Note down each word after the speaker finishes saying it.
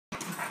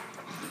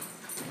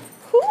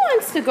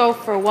wants to go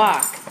for a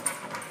walk?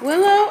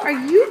 Willow, are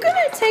you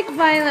going to take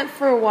Violet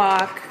for a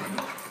walk?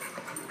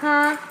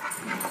 Huh?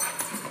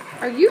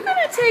 Are you going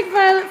to take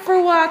Violet for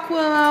a walk,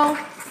 Willow?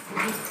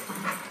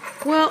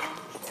 Well,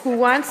 who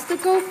wants to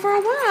go for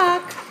a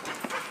walk?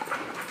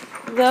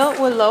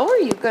 Willow, are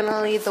you going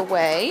to lead the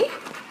way?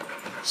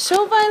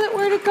 Show Violet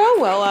where to go,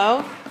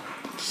 Willow.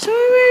 Show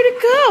her where to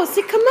go.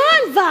 Say, come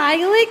on,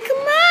 Violet,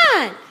 come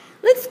on.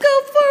 Let's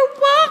go for a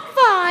walk,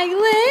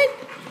 Violet.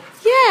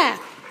 Yeah,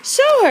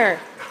 show her.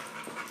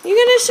 You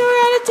going to show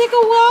her how to take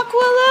a walk,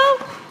 Willow?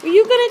 Are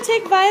you going to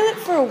take Violet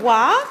for a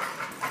walk?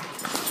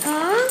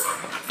 Huh?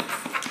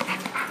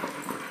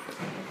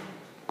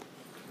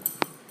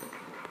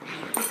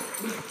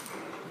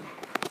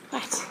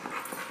 What?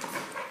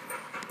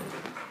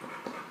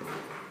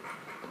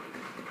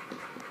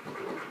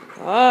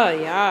 Oh,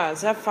 yeah.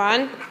 Is that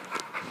fun?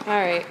 All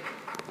right.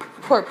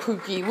 Poor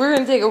Pookie. We're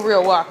going to take a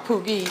real walk,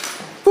 Pookie.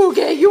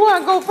 Pookie, you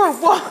want to go for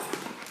a walk?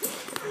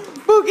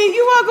 Pookie,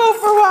 you want to go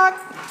for a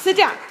walk? Sit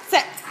down.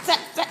 Sit.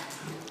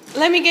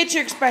 Let me get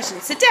your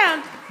expression. Sit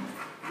down.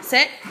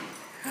 Sit.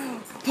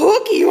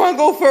 Pookie, you want to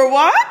go for a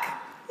walk?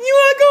 You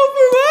want to go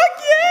for a walk?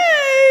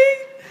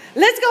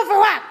 Yay! Let's go for a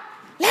walk.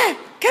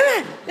 Come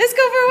on. Let's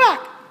go for a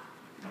walk.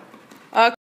 Okay.